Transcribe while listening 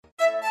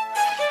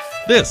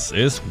This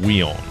is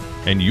WION,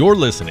 and you're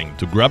listening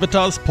to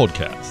Gravitas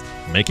podcast,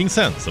 making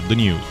sense of the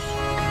news.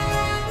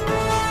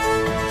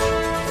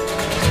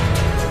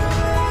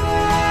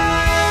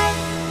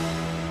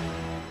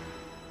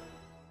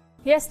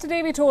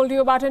 Yesterday we told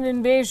you about an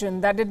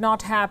invasion that did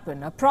not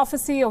happen, a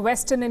prophecy of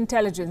Western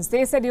intelligence.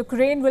 They said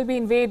Ukraine will be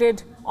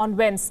invaded on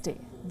Wednesday.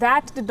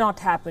 That did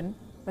not happen,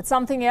 but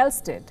something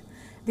else did.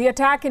 The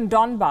attack in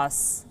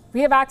Donbass.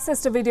 We have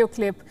accessed a video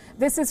clip.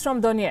 This is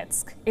from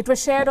Donetsk. It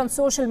was shared on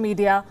social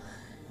media,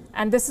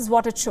 and this is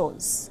what it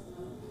shows.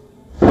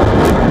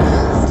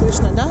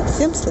 Слышно, да?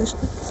 Всем слышно?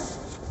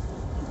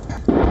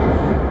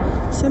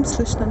 Всем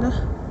слышно, да?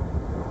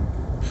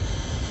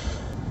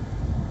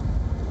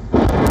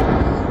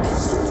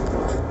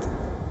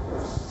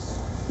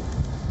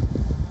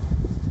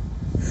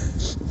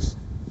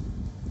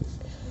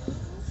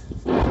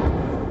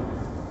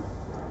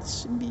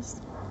 Зашибись.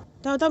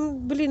 Да,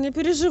 там, блин, я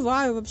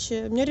переживаю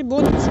вообще. У меня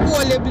ребенок в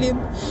школе, блин.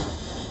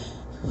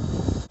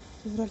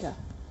 Февраля.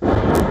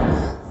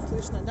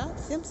 Слышно, да?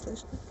 Всем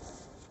слышно?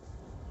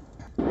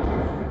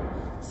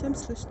 Всем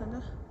слышно,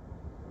 да?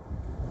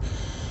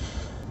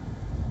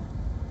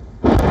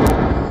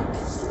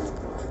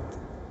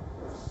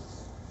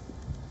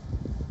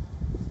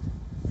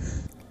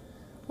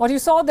 What you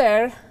saw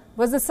there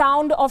was the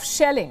sound of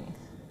shelling.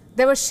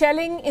 There was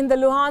shelling in the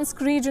Luhansk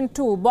region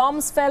too.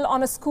 Bombs fell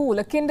on a school,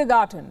 a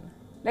kindergarten.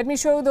 Let me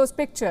show you those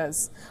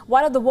pictures.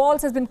 One of the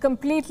walls has been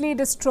completely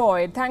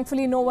destroyed.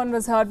 Thankfully, no one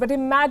was hurt. But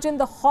imagine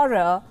the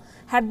horror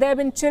had there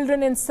been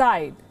children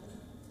inside.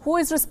 Who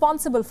is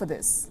responsible for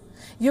this?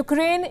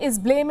 Ukraine is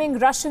blaming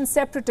Russian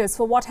separatists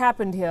for what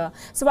happened here.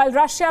 So while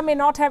Russia may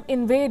not have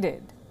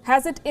invaded,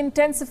 has it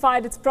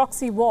intensified its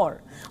proxy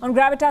war? On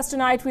Gravitas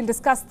tonight, we'll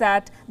discuss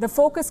that. The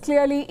focus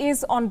clearly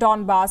is on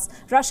Donbass.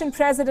 Russian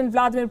President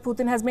Vladimir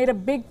Putin has made a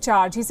big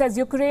charge. He says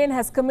Ukraine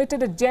has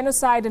committed a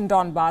genocide in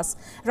Donbass.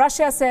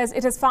 Russia says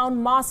it has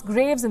found mass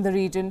graves in the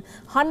region.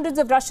 Hundreds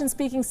of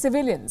Russian-speaking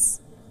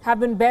civilians have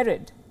been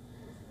buried,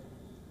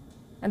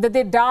 and that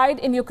they died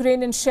in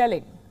Ukrainian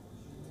shelling.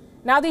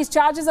 Now, these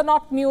charges are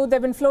not new.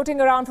 They've been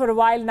floating around for a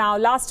while now.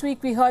 Last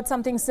week, we heard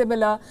something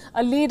similar.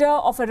 A leader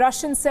of a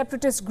Russian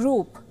separatist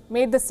group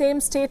made the same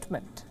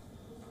statement.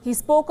 He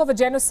spoke of a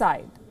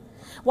genocide.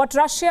 What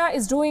Russia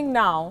is doing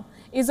now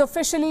is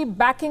officially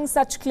backing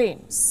such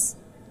claims.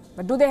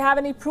 But do they have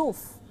any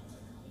proof?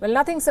 Well,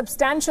 nothing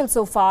substantial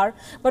so far,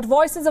 but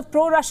voices of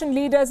pro-Russian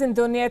leaders in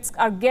Donetsk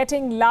are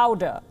getting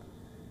louder.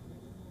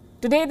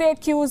 Today, they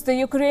accuse the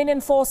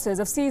Ukrainian forces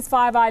of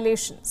ceasefire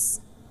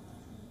violations.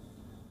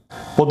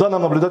 In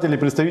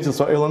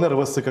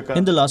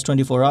the last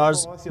 24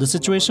 hours, the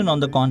situation on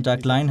the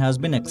contact line has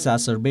been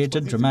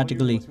exacerbated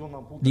dramatically.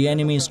 The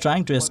enemy is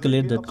trying to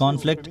escalate that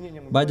conflict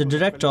by the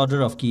direct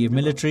order of Kyiv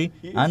military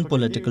and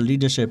political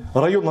leadership.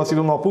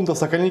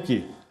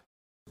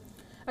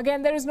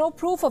 Again, there is no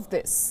proof of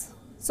this.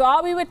 So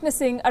are we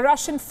witnessing a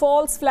Russian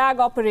false flag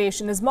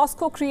operation? Is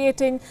Moscow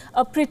creating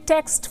a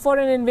pretext for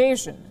an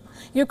invasion?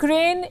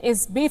 Ukraine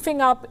is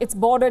beefing up its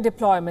border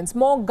deployments.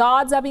 More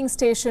guards are being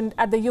stationed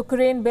at the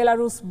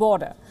Ukraine-Belarus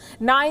border.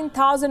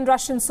 9,000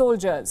 Russian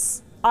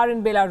soldiers are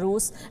in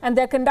Belarus, and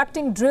they're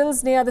conducting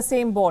drills near the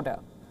same border.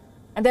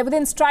 And they're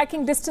within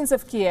striking distance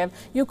of Kiev.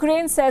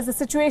 Ukraine says the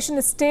situation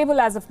is stable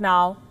as of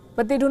now,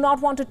 but they do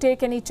not want to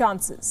take any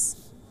chances.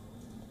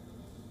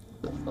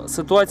 The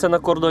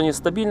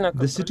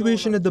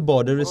situation at the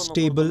border is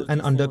stable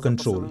and under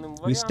control.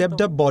 We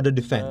stepped up border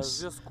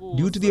defense.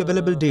 Due to the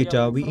available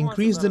data, we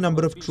increased the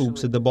number of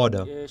troops at the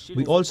border.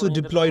 We also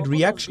deployed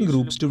reaction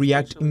groups to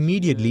react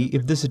immediately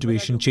if the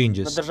situation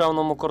changes.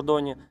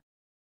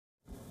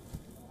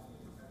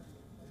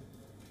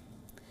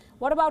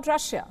 What about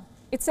Russia?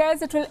 It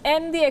says it will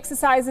end the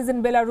exercises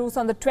in Belarus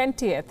on the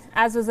 20th,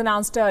 as was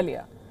announced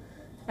earlier.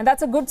 And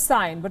that's a good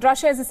sign. But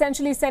Russia is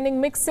essentially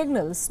sending mixed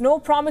signals. No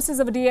promises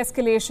of a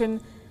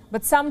de-escalation,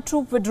 but some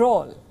troop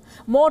withdrawal.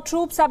 More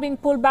troops are being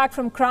pulled back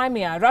from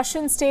Crimea.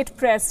 Russian state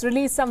press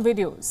released some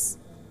videos.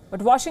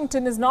 But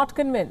Washington is not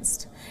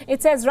convinced.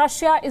 It says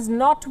Russia is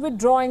not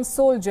withdrawing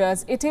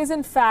soldiers. It is,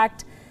 in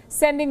fact,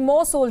 sending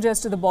more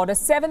soldiers to the border.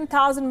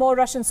 7,000 more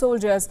Russian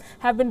soldiers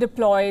have been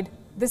deployed.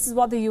 This is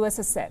what the U.S.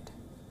 has said.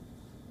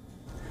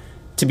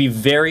 To be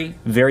very,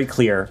 very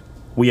clear,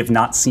 we have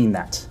not seen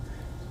that.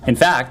 In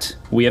fact,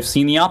 we have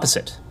seen the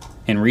opposite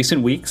in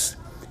recent weeks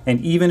and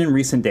even in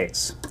recent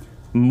days.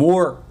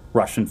 More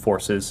Russian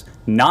forces,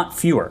 not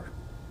fewer,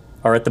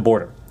 are at the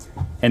border,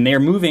 and they are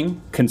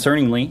moving,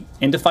 concerningly,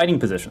 into fighting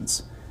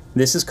positions.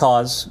 This is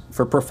cause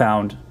for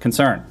profound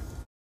concern.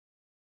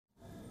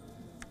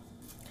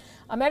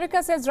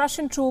 America says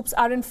Russian troops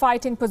are in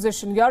fighting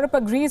position. Europe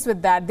agrees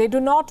with that. They do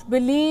not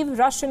believe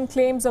Russian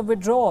claims of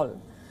withdrawal.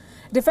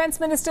 Defense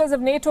ministers of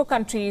NATO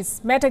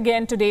countries met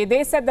again today.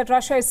 They said that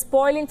Russia is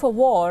spoiling for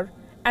war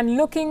and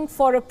looking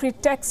for a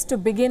pretext to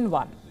begin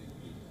one.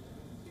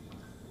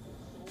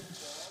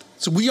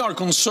 So we are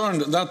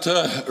concerned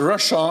that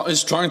Russia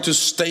is trying to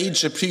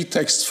stage a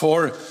pretext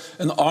for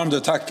an armed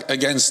attack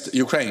against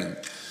Ukraine.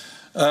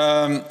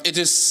 It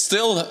is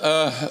still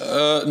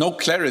no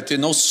clarity,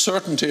 no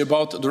certainty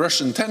about the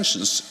Russian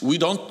intentions. We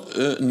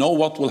don't know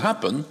what will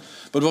happen,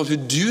 but what we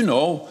do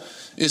know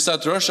is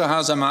that Russia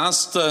has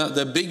amassed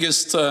the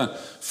biggest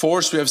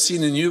force we have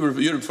seen in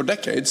Europe for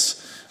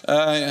decades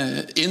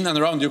in and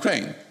around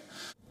Ukraine.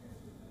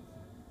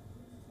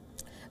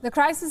 The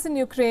crisis in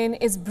Ukraine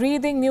is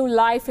breathing new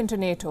life into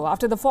NATO.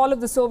 After the fall of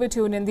the Soviet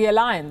Union, the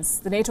alliance,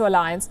 the NATO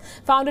alliance,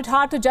 found it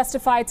hard to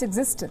justify its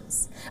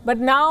existence. But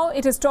now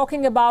it is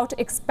talking about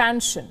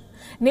expansion.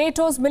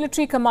 NATO's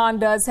military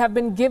commanders have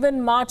been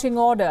given marching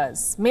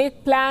orders.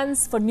 Make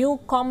plans for new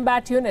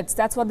combat units.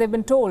 That's what they've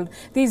been told.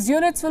 These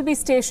units will be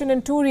stationed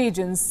in 2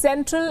 regions,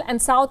 Central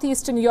and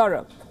Southeastern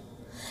Europe.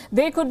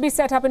 They could be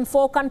set up in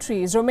 4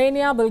 countries,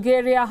 Romania,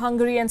 Bulgaria,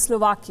 Hungary and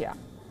Slovakia.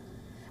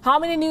 How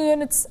many new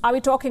units are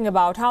we talking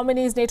about? How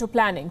many is NATO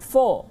planning?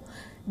 4.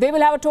 They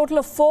will have a total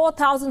of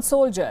 4,000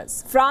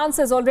 soldiers. France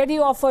has already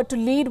offered to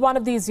lead one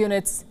of these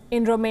units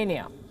in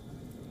Romania.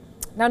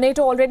 Now,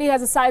 NATO already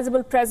has a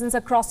sizable presence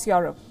across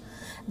Europe.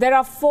 There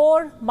are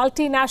 4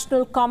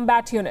 multinational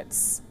combat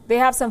units. They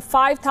have some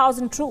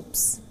 5,000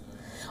 troops.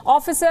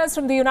 Officers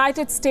from the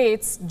United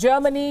States,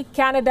 Germany,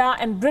 Canada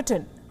and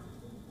Britain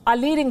are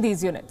leading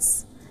these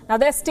units. Now,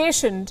 they're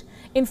stationed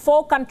in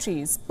 4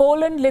 countries,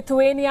 Poland,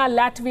 Lithuania,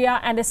 Latvia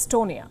and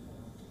Estonia.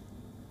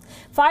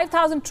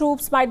 5,000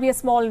 troops might be a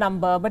small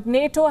number, but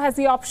NATO has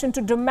the option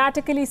to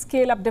dramatically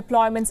scale up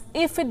deployments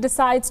if it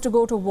decides to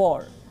go to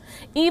war.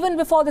 Even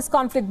before this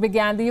conflict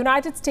began, the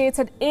United States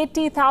had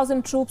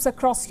 80,000 troops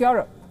across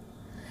Europe.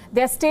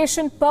 They're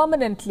stationed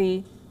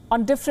permanently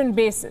on different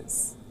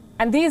bases.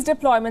 And these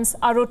deployments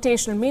are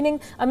rotational, meaning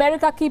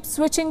America keeps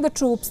switching the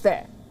troops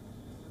there.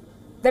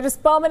 There is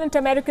permanent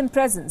American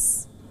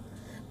presence.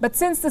 But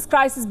since this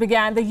crisis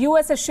began, the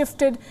US has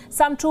shifted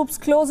some troops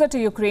closer to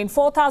Ukraine.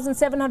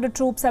 4,700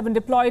 troops have been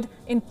deployed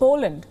in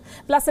Poland,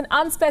 plus an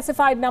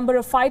unspecified number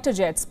of fighter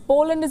jets.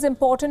 Poland is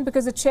important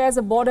because it shares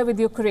a border with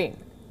Ukraine,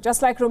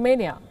 just like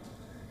Romania.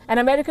 And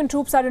American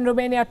troops are in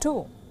Romania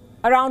too.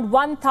 Around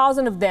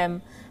 1,000 of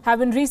them have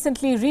been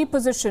recently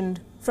repositioned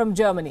from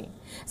Germany.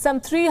 Some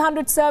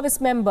 300 service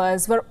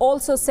members were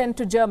also sent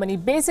to Germany.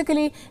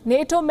 Basically,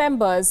 NATO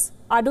members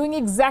are doing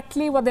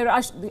exactly what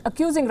they're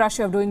accusing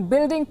Russia of doing,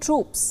 building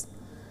troops.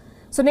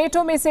 So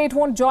NATO may say it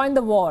won't join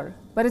the war,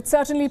 but it's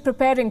certainly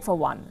preparing for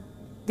one.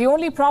 The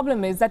only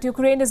problem is that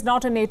Ukraine is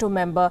not a NATO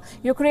member.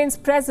 Ukraine's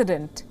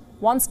president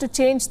wants to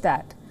change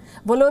that.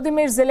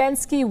 Volodymyr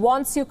Zelensky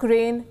wants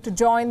Ukraine to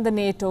join the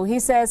NATO.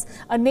 He says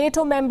a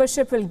NATO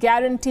membership will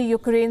guarantee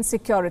Ukraine's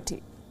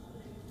security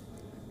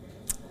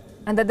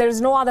and that there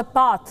is no other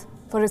path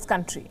for his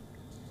country.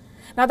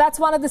 Now, that's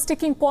one of the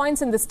sticking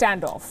points in the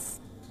standoff.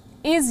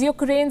 Is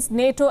Ukraine's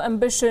NATO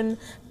ambition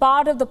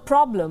part of the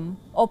problem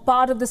or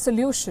part of the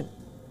solution?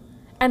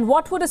 And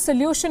what would a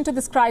solution to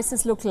this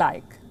crisis look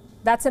like?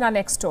 That's in our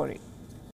next story.